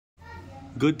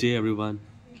Good day everyone.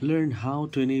 Learn how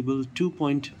to enable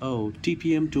 2.0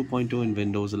 TPM 2.0 in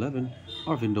Windows 11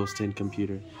 or Windows 10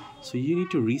 computer. So you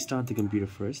need to restart the computer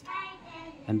first,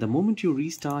 and the moment you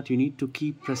restart you need to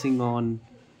keep pressing on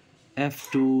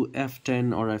F2,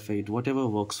 F10 or F8, whatever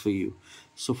works for you.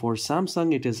 So for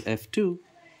Samsung it is F2,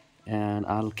 and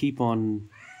I'll keep on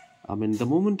the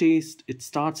moment it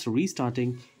starts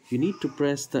restarting, you need to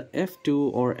press the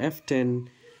F2 or F10,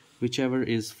 whichever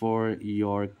is for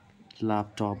your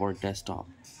laptop or desktop.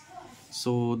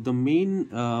 So the main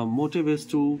motive is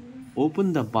to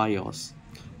open the BIOS.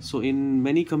 So in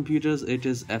many computers it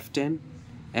is F10,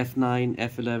 F9,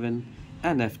 F11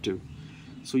 and F2.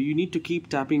 So you need to keep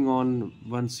tapping on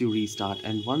once you restart,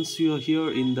 and once you are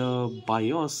here in the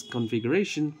BIOS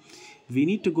configuration, we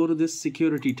need to go to this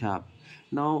security tab.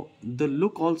 Now the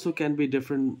look also can be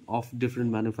different of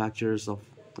different manufacturers of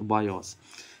BIOS.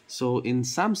 So in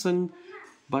Samsung,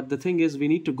 but the thing is we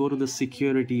need to go to the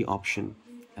security option,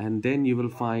 and then you will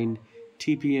find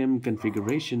TPM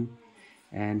configuration,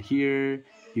 and here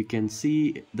you can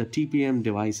see the TPM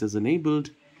device is enabled.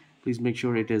 Please make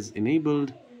sure it is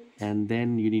enabled, and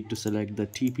then you need to select the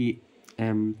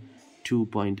TPM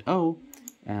 2.0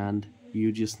 and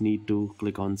you just need to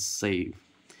click on save.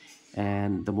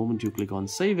 And the moment you click on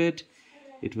save it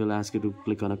will ask you to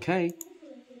click on OK,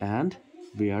 and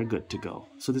we are good to go.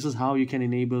 So this is how you can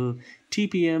enable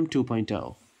TPM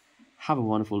 2.0. Have a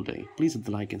wonderful day. Please hit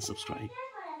the like and subscribe.